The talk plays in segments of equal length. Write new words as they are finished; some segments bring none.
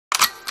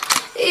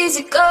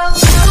easy go.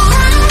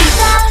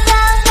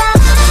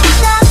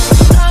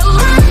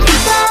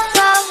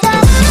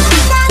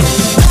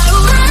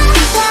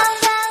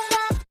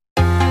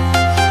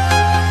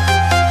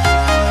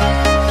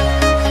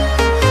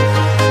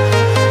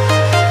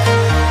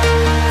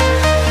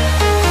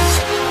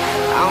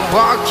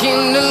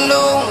 Walking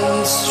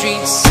alone, the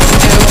streets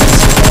empty.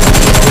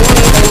 The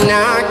only thing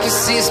I can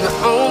see is my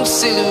own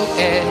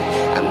silhouette.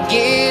 I'm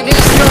getting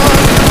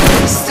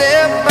stronger,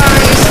 step by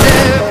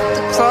step.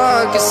 The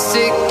clock is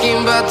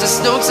ticking, but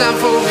there's no time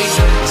for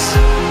regrets.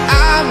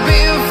 I've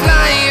been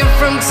flying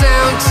from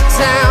town to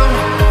town,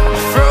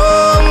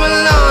 from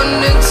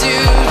London to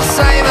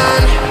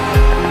Taiwan.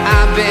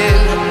 I've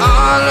been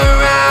all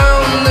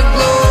around the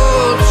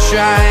globe,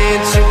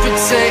 trying to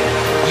protect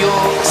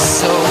your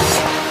soul.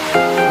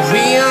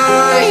 We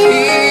are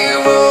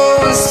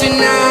heroes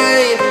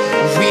tonight.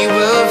 We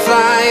will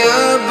fly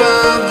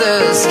above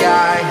the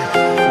sky.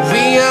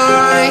 We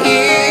are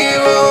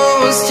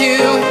heroes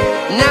tonight.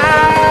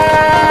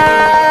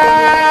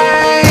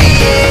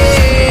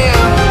 Yeah.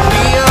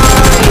 We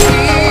are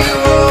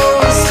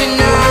heroes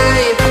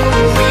tonight.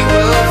 We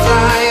will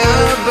fly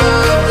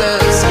above the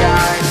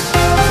sky.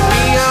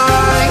 We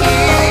are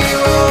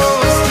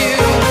heroes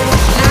tonight.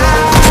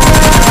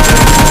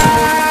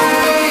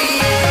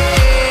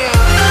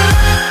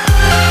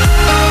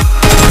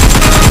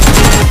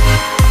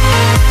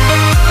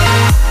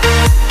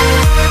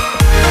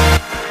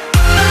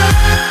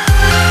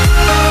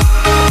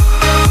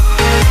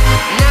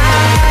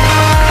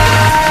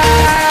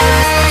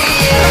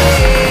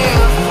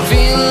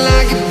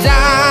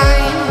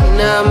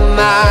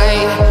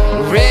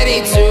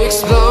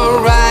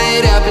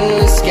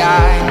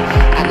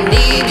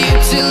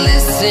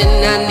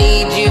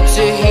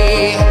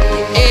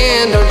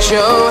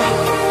 Show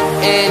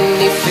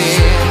any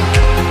fear.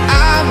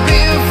 I've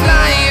been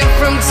flying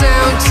from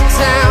town to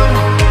town,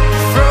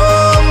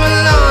 from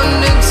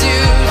London to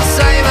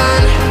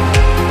Taiwan.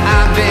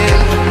 I've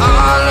been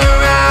all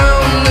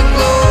around the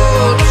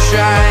globe,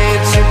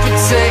 trying to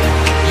protect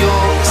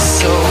your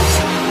soul.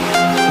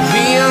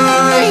 We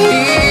are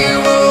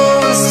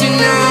heroes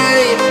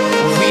tonight.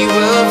 We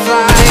will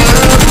fly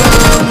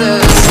above the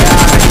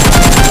sky.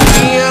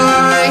 We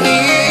are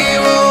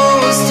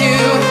heroes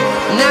tonight.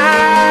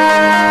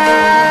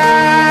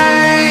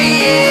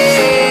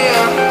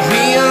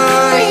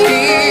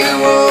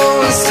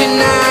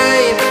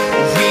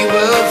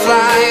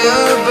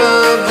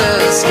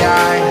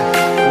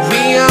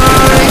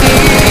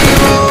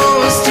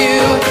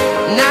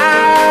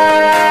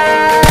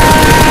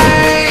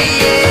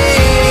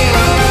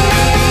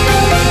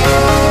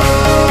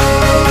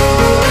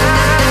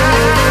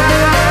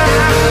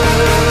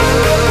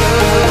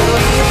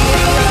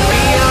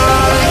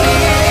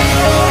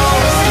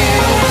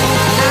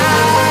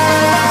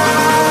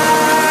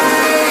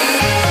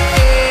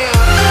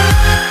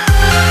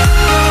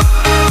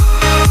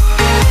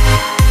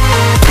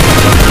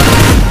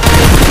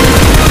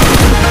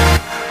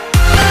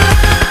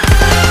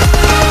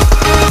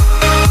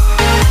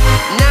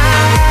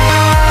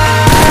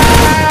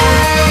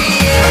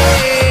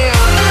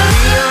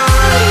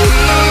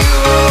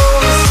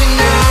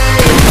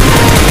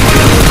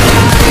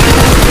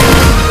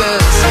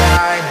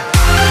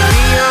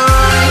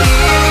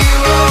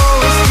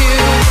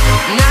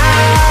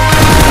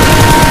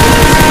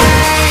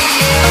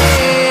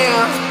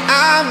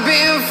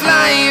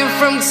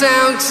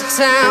 Town to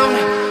town,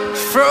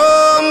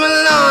 from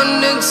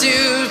London to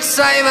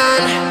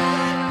Taiwan.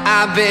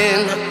 I've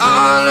been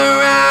all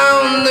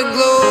around the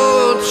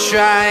globe,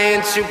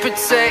 trying to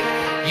protect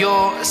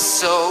your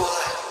soul.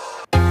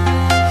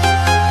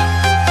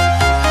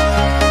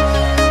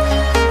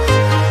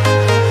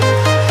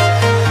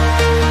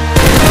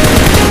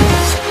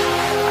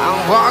 I'm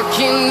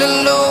walking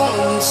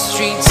alone, the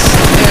streets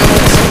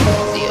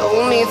empty. The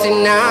only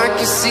thing I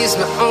can see is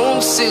my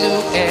own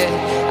silhouette.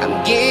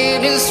 I'm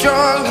getting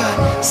stronger,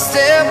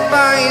 step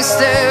by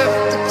step.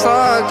 The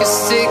clock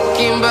is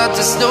ticking, but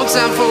there's no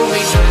time for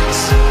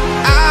regrets.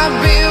 I've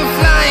been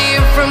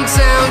flying from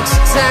town to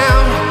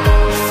town,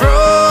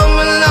 from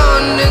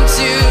London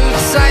to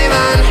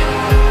Taiwan.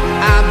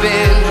 I've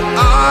been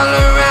all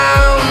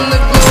around the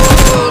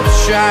globe,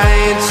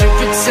 trying to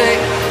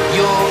protect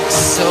your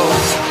soul.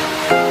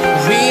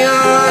 We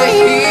are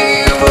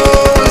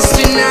heroes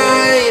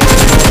tonight.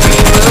 We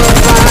will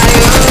fly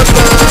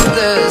above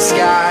the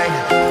sky.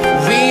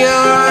 We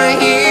are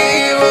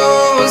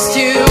heroes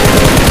tonight.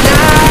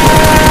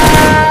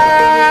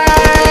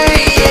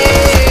 Yeah.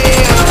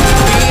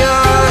 We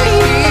are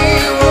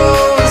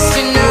heroes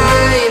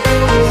tonight.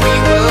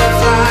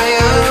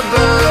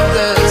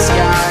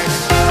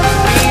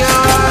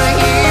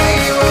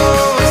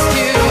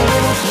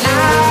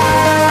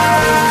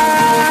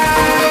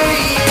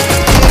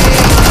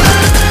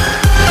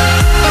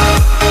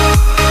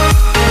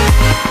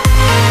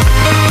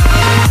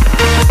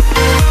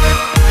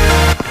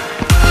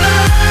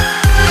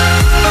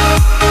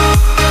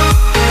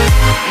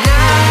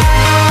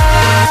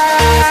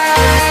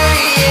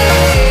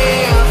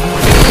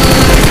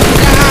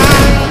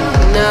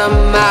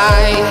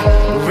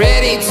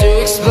 ready to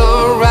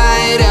explore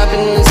right up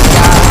in the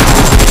sky.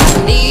 I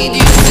need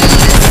you to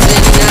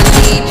listen, I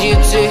need you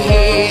to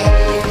hear,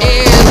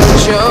 and don't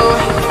show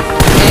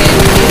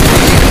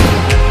anything.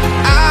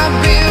 I've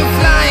been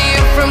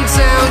flying from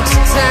town to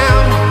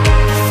town,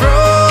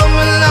 from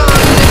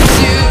London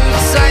to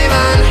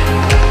Taiwan.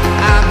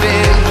 I've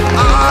been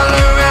all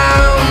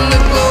around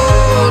the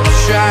globe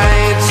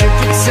trying to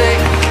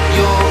protect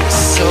your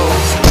soul.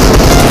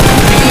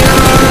 We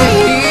are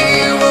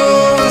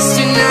heroes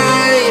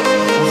tonight,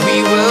 we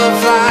will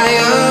fly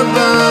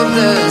above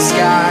the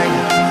sky.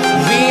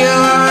 We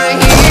are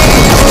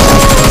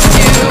heroes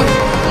tonight,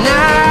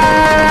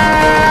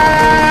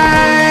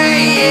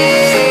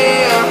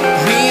 yeah.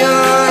 We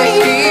are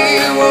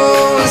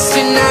heroes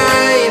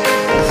tonight,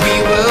 we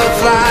will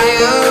fly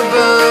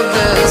above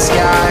the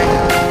sky.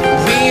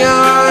 We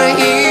are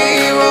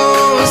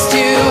heroes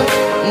tonight,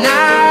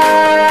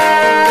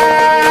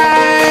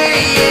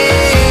 yeah.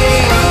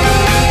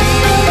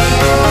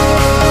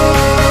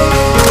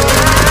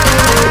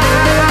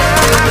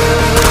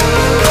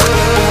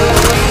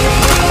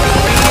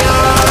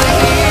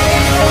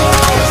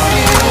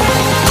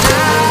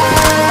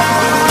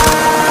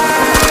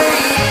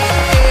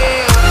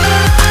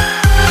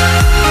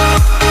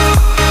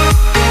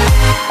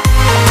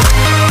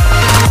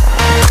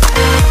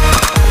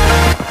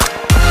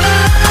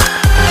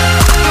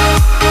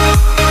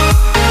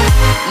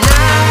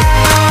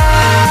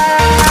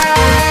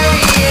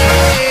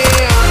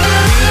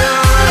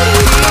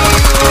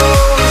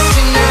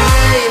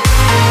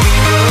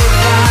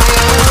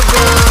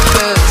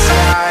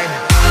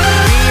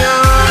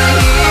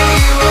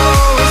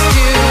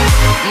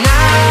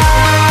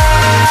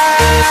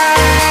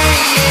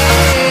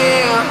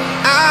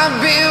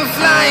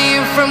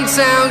 From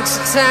town to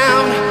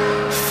town,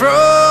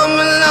 from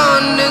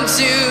London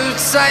to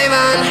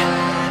Taiwan.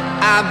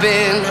 I've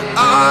been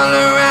all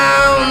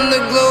around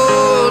the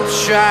globe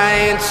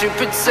trying to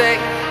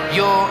protect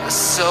your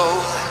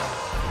soul.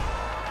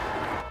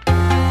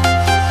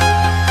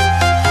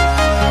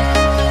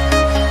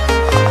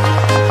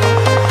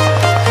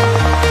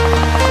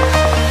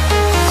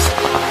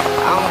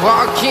 I'm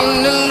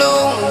walking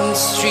alone, the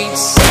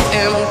streets are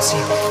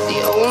empty. The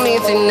only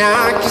thing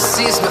I can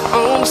see is my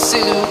own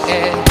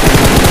silhouette.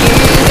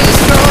 Getting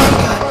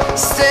stronger,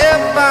 step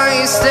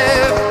by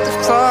step. The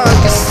clock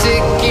is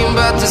ticking,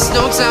 but there's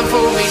no time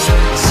for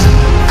regrets.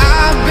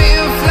 I've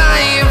been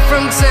flying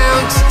from town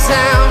to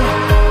town,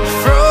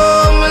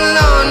 from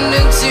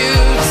London to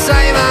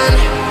Taiwan.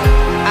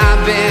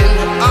 I've been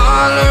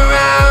all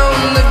around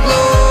the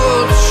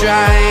globe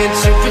trying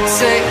to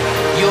protect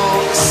your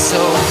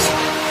soul.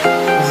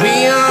 We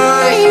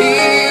are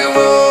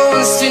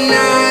heroes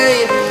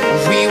tonight,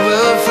 we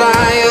will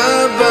fly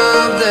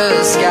above the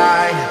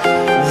sky.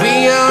 We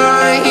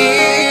are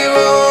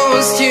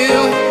heroes tonight,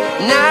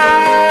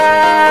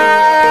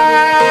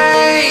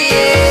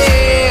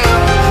 yeah.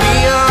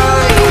 We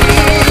are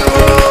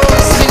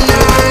heroes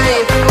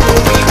tonight,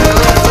 we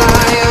will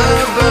fly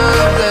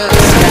above the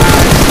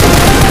sky.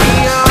 We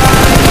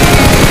are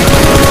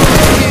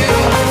heroes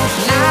tonight,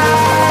 yeah.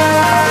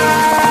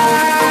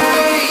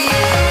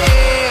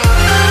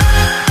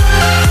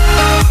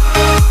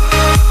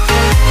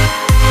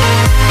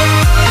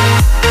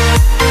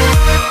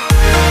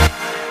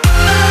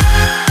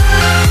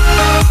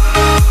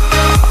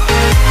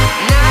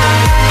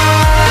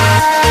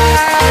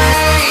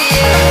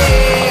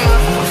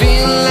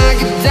 Feel like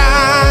a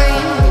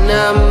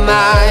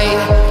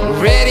dynamite,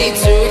 ready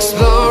to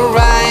explore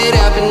right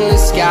up in the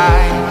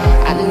sky.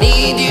 I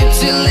need you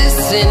to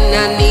listen,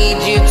 I need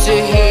you to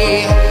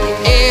hear,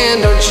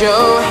 and don't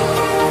show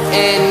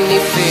any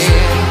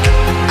fear.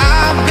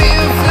 I've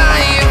been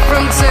flying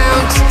from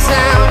town to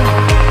town,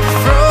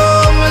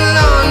 from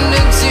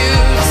London to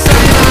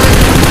Taiwan.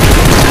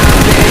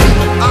 I've been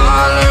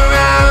all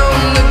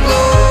around the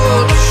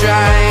globe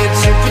trying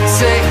to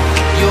protect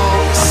your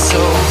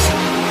soul.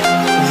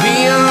 We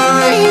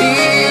are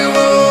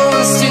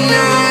heroes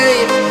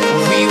tonight,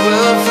 we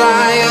will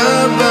fly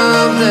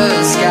above the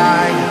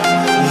sky.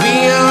 We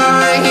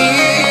are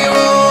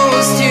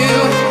heroes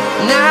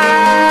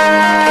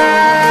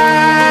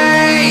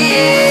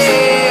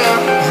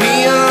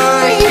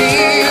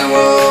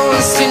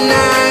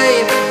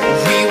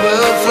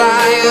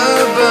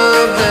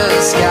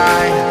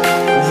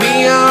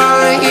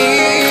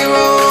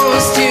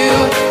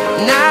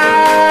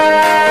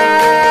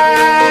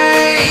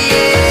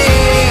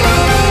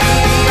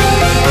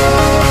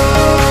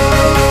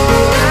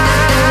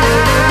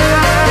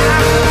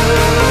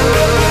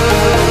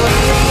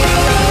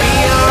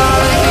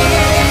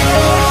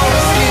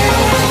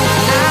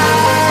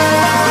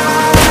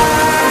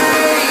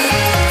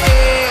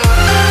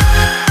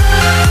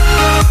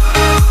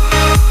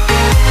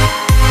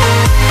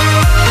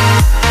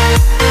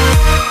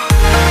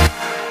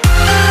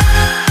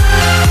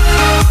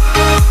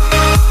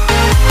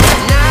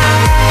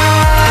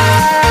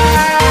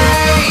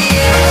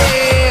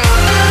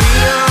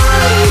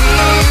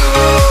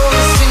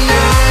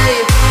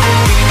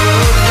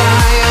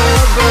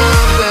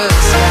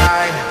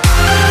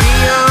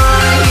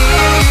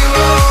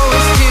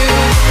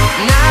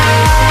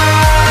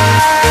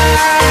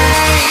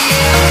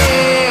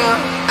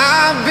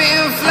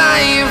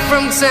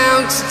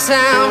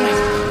town,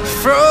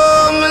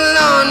 from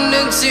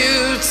London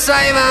to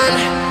Taiwan.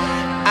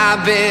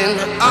 I've been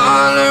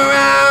all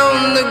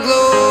around the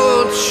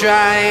globe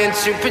trying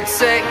to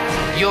protect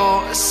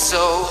your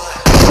soul.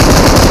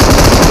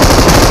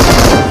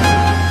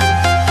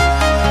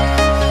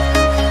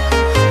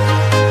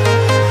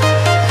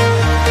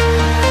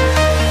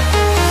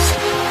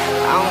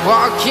 I'm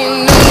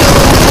walking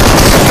alone,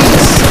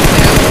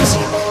 streets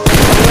empty,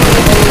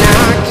 and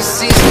I can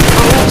see my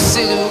own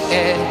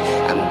silhouette.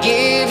 I'm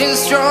getting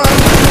stronger,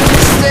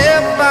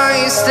 step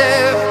by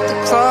step. The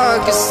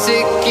clock is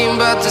ticking,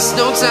 but there's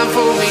no time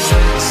for me.